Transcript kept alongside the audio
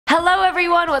Hello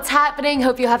everyone, what's happening?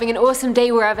 Hope you're having an awesome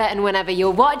day wherever and whenever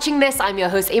you're watching this. I'm your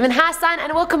host Eamon Hassan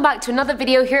and welcome back to another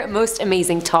video here at Most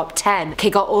Amazing Top 10. Okay,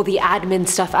 got all the admin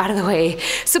stuff out of the way.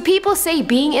 So people say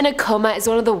being in a coma is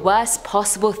one of the worst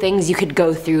possible things you could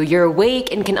go through. You're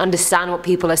awake and can understand what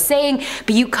people are saying,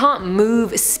 but you can't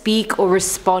move, speak, or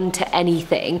respond to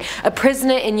anything. A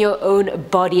prisoner in your own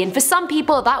body. And for some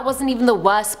people that wasn't even the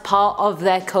worst part of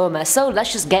their coma, so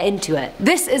let's just get into it.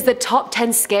 This is the top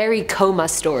 10 scary coma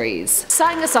stories.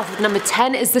 Starting us off with number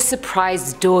 10 is the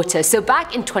surprise daughter. So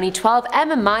back in 2012,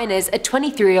 Emma Miners, a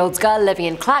 23-year-old girl living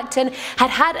in Clacton,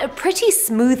 had a pretty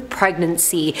smooth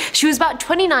pregnancy. She was about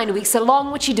 29 weeks along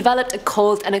when she developed a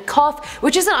cold and a cough,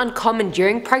 which isn't uncommon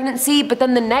during pregnancy, but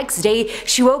then the next day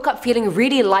she woke up feeling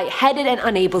really lightheaded and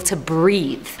unable to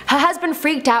breathe. Her husband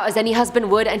freaked out as any husband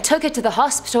would and took her to the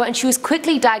hospital, and she was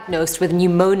quickly diagnosed with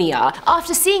pneumonia.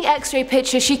 After seeing x-ray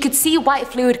pictures, she could see white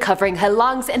fluid covering her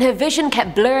lungs and her vision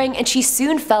kept blurring, and she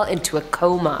soon fell into a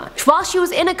coma. While she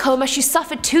was in a coma, she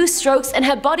suffered 2 strokes and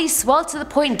her body swelled to the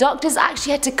point doctors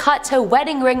actually had to cut her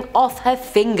wedding ring off her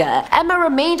finger. Emma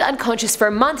remained unconscious for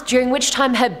a month, during which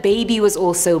time her baby was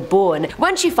also born.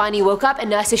 When she finally woke up and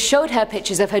nurses showed her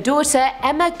pictures of her daughter,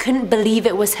 Emma couldn't believe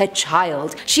it was her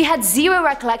child. She had zero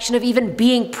recollection of even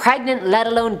being pregnant, let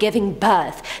alone giving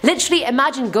birth. Literally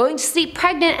imagine going to sleep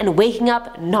pregnant and waking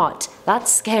up not.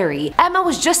 That's scary. Emma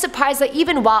was just surprised that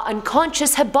even while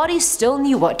unconscious, her body still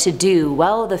knew what to do.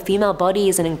 Well, the female body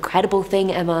is an incredible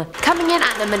thing, Emma. Coming in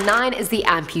at number 9 is the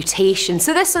amputation.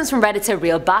 So this one's from Redditor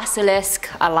Real Basilisk,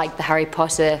 I like the Harry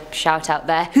Potter shout out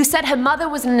there, who said her mother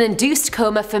was in an induced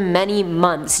coma for many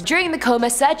months. During the coma,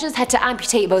 surgeons had to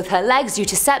amputate both her legs due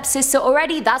to sepsis, so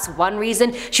already that's one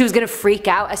reason she was gonna freak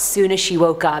out as soon as she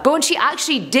woke up. But when she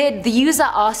actually did, the user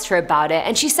asked her about it,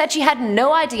 and she said she had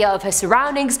no idea of her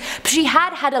surroundings, but she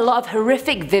had a lot of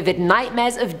horrific vivid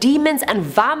nightmares of demons and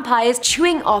vampires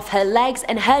chewing off her legs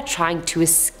and her trying to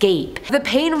escape. The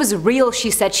pain was real,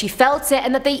 she said. She felt it,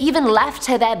 and that they even left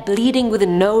her there bleeding with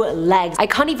no legs. I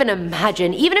can't even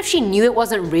imagine. Even if she knew it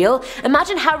wasn't real,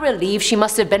 imagine how relieved she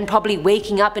must have been, probably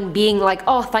waking up and being like,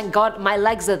 oh thank god my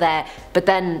legs are there, but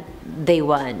then they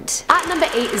weren't. At number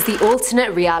 8 is the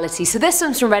alternate reality. So this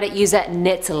one's from Reddit user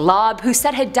KnitLab, who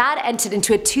said her dad entered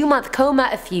into a 2-month coma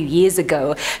a few years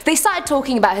ago. They started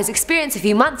talking about his experience a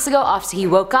few months ago after he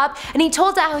woke up, and he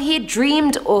told her how he had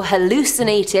dreamed or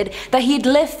hallucinated that he had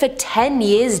lived for 10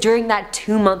 years during that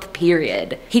 2-month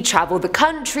period. He traveled the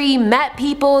country, met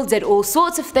people, did all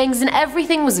sorts of things, and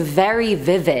everything was very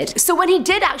vivid. So when he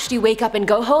did actually wake up and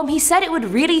go home, he said it would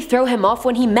really throw him off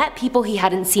when he met people he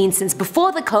hadn't seen since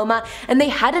before the coma, and they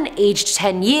hadn't aged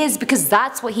 10 years because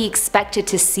that's what he expected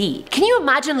to see. Can you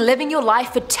imagine living your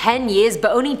life for 10 years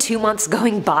but only 2 months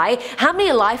going by? How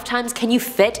many lifetimes can you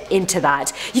fit into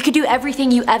that? You could do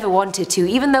everything you ever wanted to,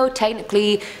 even though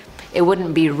technically it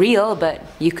wouldn't be real, but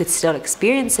you could still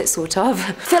experience it, sort of.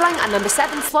 Filling at number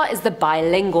 7 slot is the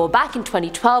bilingual. Back in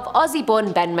 2012,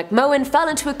 Aussie-born Ben McMohan fell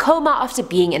into a coma after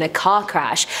being in a car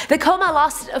crash. The coma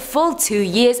lasted a full 2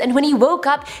 years, and when he woke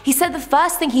up, he said the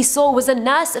first thing he saw was a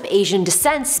nurse of Asian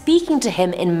descent speaking to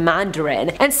him in Mandarin.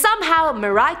 And somehow,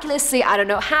 miraculously, I don't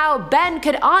know how, Ben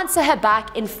could answer her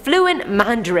back in fluent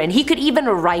Mandarin. He could even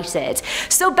write it.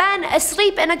 So Ben,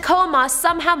 asleep in a coma,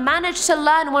 somehow managed to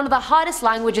learn one of the hardest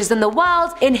languages in the world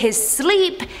in his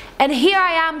sleep, and here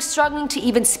I am struggling to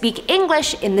even speak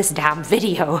English in this damn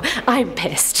video. I'm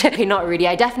pissed. Okay, not really.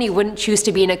 I definitely wouldn't choose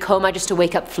to be in a coma just to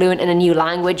wake up fluent in a new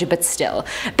language, but still.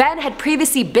 Ben had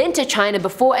previously been to China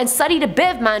before and studied a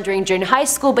bit of Mandarin during high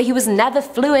school, but he was never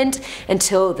fluent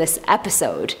until this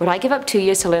episode. Would I give up 2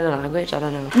 years to learn a language? I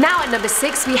don't know. Now at number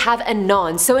 6 we have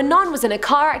Anon. So Anon was in a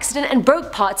car accident and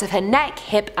broke parts of her neck,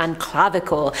 hip, and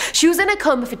clavicle. She was in a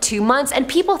coma for 2 months, and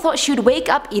people thought she would wake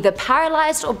up either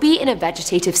paralyzed or be in a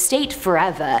vegetative state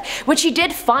forever. When she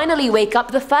did finally wake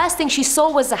up, the first thing she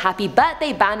saw was a happy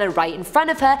birthday banner right in front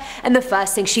of her, and the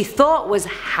first thing she thought was,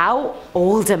 how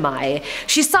old am I?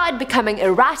 She started becoming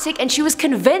erratic, and she was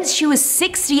convinced she was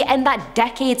 60 and that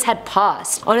decades had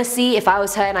passed. Honestly, if I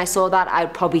was her and I saw that, I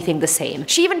would probably think the same.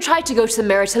 She even tried to go to the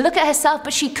mirror to look at herself,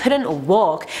 but she couldn't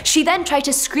walk. She then tried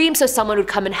to scream so someone would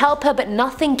come and help her, but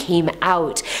nothing came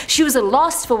out. She was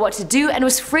lost for what to do and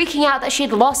was freaking out that she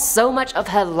had lost so much of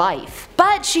her life.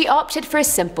 But she opted for a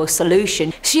simple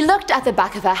solution. She looked at the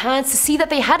back of her hands to see that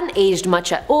they hadn't aged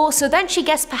much at all, so then she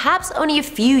guessed perhaps only a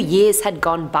few years had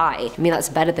gone by. I mean, that's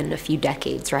better than a few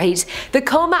decades, right? The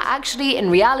coma actually in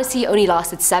reality only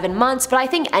lasted 7 months, but I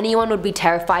think anyone would be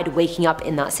terrified waking up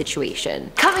in that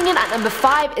situation. Coming in at number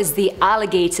 5 is the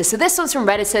alligator. So this one's from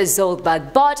Redditor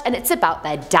ZoldbergBot, and it's about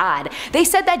their dad. They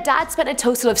said their dad spent a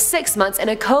total of 6 months in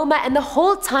a coma, and the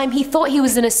whole time he thought he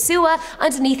was in a sewer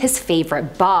underneath his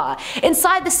favorite bar.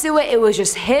 Inside the sewer it was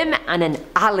just him and an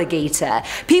alligator.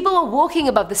 People were walking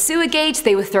above the sewer gate,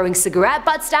 they were throwing cigarette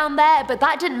butts down there, but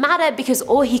that didn't matter because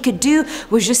all he could do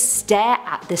was just stare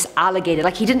at this alligator.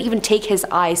 Like, he didn't even take his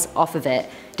eyes off of it.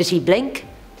 Did he blink?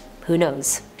 Who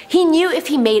knows? He knew if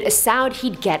he made a sound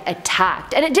he'd get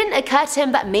attacked, and it didn't occur to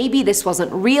him that maybe this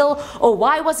wasn't real, or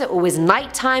why was it always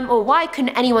nighttime, or why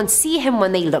couldn't anyone see him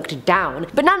when they looked down.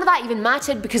 But none of that even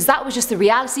mattered because that was just the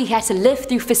reality he had to live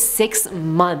through for 6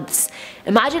 months.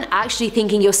 Imagine actually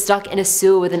thinking you're stuck in a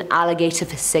sewer with an alligator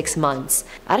for 6 months.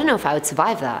 I don't know if I would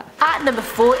survive that. At number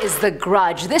 4 is The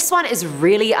Grudge. This one is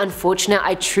really unfortunate.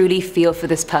 I truly feel for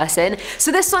this person.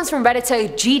 So this one's from Redditor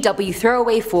GW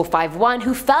Throwaway451,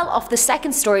 who fell off the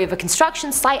second story of a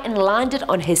construction site and landed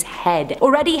on his head.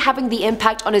 Already having the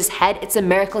impact on his head, it's a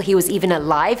miracle he was even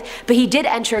alive, but he did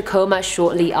enter a coma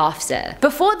shortly after.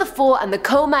 Before the fall and the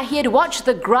coma, he had watched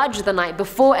The Grudge the night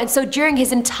before, and so during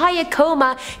his entire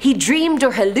coma, he dreamed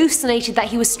or hallucinated that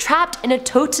he was trapped in a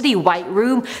totally white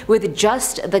room with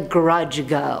just the Grudge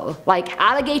girl. Like,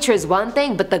 alligator is one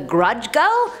thing, but the Grudge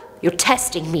girl? You're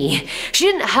testing me. She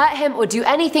didn't hurt him or do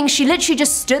anything, she literally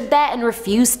just stood there and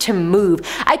refused to move.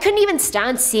 I couldn't even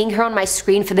stand seeing her on my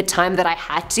screen for the time that I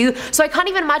had to, so I can't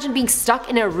even imagine being stuck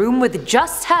in a room with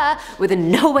just her with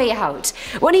no way out.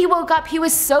 When he woke up, he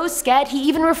was so scared he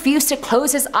even refused to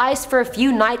close his eyes for a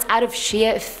few nights out of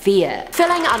sheer fear.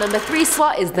 Filling our number 3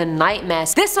 slot is The Nightmare.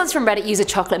 This one's from Reddit user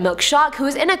Chocolate Milk Shark, who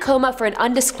was in a coma for an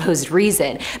undisclosed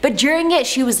reason, but during it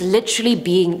she was literally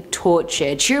being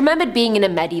tortured. She remembered being in a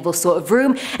medieval sort of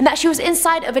room, and that she was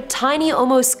inside of a tiny,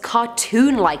 almost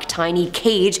cartoon-like tiny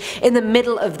cage in the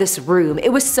middle of this room.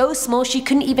 It was so small she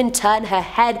couldn't even turn her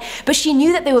head, but she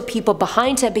knew that there were people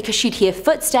behind her because she'd hear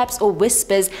footsteps or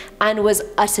whispers and was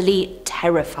utterly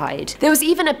terrified. There was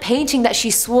even a painting that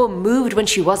she swore moved when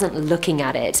she wasn't looking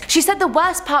at it. She said the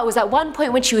worst part was at one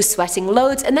point when she was sweating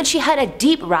loads, and then she heard a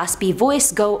deep raspy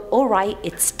voice go, "Alright,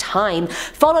 it's time,"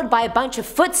 followed by a bunch of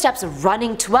footsteps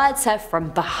running towards her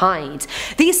from behind.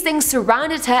 These things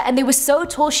surrounded her, and they were so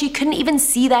tall she couldn't even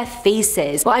see their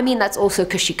faces. Well, I mean, that's also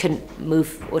because she couldn't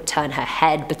move or turn her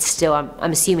head, but still,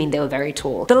 I'm assuming they were very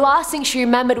tall. The last thing she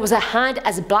remembered was a hand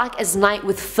as black as night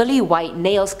with fully white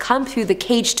nails come through the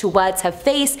cage towards her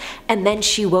face, and then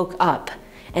she woke up.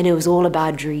 And it was all a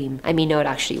bad dream. I mean, no, it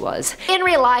actually was. In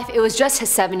real life, it was just her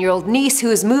 7-year-old niece who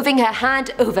was moving her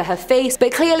hand over her face,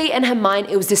 but clearly in her mind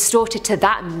it was distorted to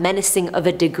that menacing of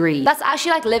a degree. That's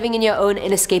actually like living in your own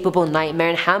inescapable nightmare,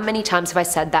 and how many times have I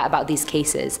said that about these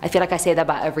cases? I feel like I say that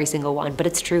about every single one, but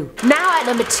it's true. Now at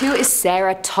number 2 is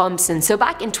Sarah Thompson. So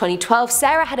back in 2012,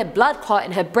 Sarah had a blood clot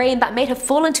in her brain that made her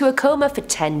fall into a coma for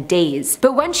 10 days.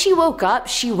 But when she woke up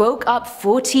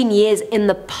 14 years in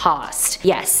the past.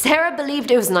 Yes, Sarah believed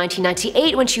it was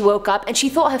 1998 when she woke up, and she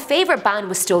thought her favorite band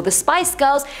was still the Spice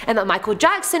Girls and that Michael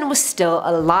Jackson was still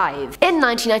alive. In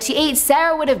 1998,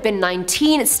 Sarah would have been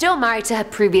 19, still married to her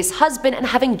previous husband and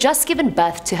having just given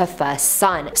birth to her first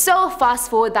son. So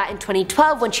fast forward that in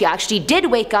 2012, when she actually did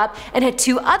wake up and her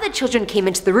 2 other children came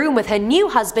into the room with her new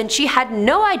husband, she had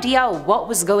no idea what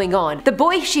was going on. The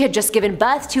boy she had just given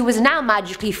birth to was now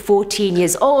magically 14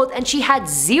 years old, and she had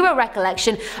zero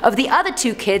recollection of the other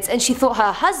 2 kids, and she thought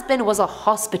her husband was a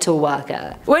hospital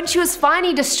worker. When she was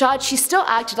finally discharged, she still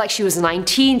acted like she was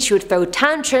 19. She would throw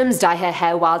tantrums, dye her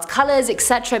hair wild colors,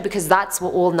 etc., because that's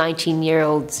what all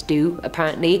 19-year-olds do,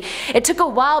 apparently. It took a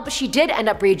while, but she did end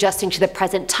up readjusting to the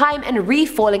present time and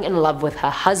re-falling in love with her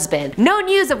husband. No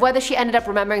news of whether she ended up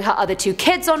remembering her other 2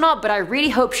 kids or not, but I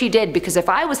really hope she did, because if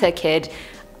I was her kid,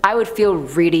 I would feel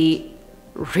really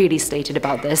slated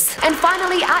about this. And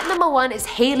finally, at number 1 is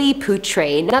Haley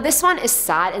Poutre. Now this one is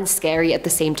sad and scary at the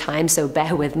same time, so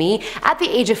bear with me. At the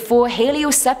age of 4, Haley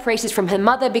was separated from her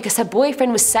mother because her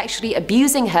boyfriend was sexually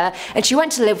abusing her, and she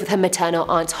went to live with her maternal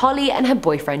aunt Holly and her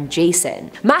boyfriend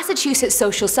Jason. Massachusetts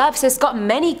Social Services got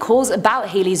many calls about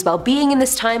Haley's well-being in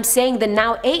this time, saying the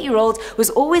now 8-year-old was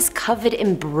always covered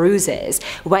in bruises.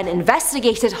 When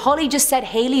investigated, Holly just said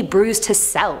Haley bruised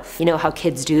herself. You know how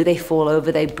kids do, they fall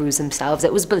over, they bruise themselves. It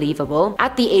it was believable.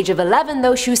 At the age of 11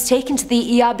 though, she was taken to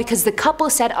the ER because the couple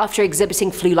said after exhibiting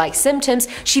flu-like symptoms,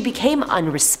 she became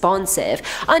unresponsive.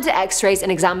 Under x-rays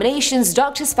and examinations,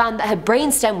 doctors found that her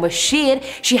brainstem was sheared,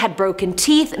 she had broken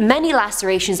teeth, many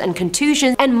lacerations and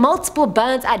contusions, and multiple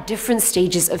burns at different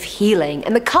stages of healing.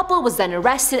 And the couple was then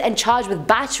arrested and charged with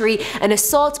battery and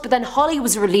assault, but then Holly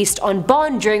was released on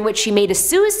bond, during which she made a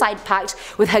suicide pact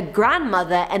with her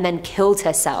grandmother and then killed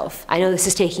herself. I know this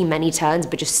is taking many turns,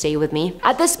 but just stay with me.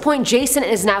 At this point, Jason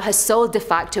is now her sole de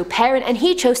facto parent, and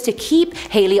he chose to keep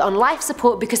Haley on life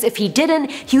support because if he didn't,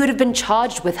 he would have been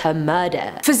charged with her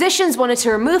murder. Physicians wanted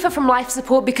to remove her from life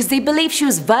support because they believed she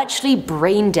was virtually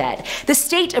brain dead. The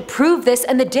state approved this,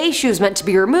 and the day she was meant to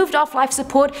be removed off life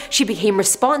support, she became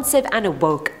responsive and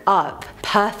woke up.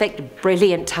 Perfect,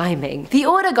 brilliant timing. The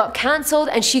order was cancelled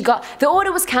and she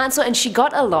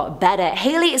got a lot better.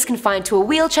 Haley is confined to a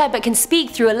wheelchair but can speak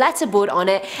through a letterboard on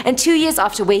it, and 2 years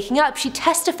after waking up, she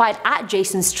testified at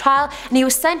Jason's trial and he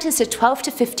was sentenced to 12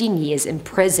 to 15 years in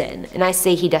prison. And I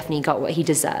say he definitely got what he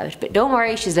deserved, but don't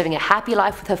worry, she's living a happy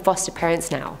life with her foster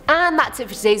parents now. And that's it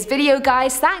for today's video,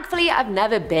 guys. Thankfully, I've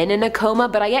never been in a coma,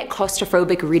 but I get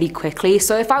claustrophobic really quickly,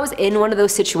 so if I was in one of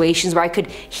those situations where I could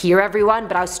hear everyone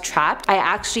but I was trapped, I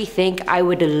actually think I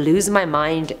would lose my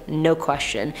mind, no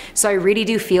question. So I really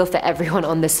do feel for everyone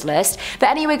on this list. But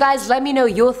anyway guys, let me know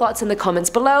your thoughts in the comments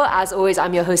below. As always,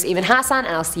 I'm your host Eamon Hassan,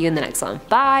 and I'll see you in the next one.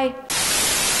 Bye!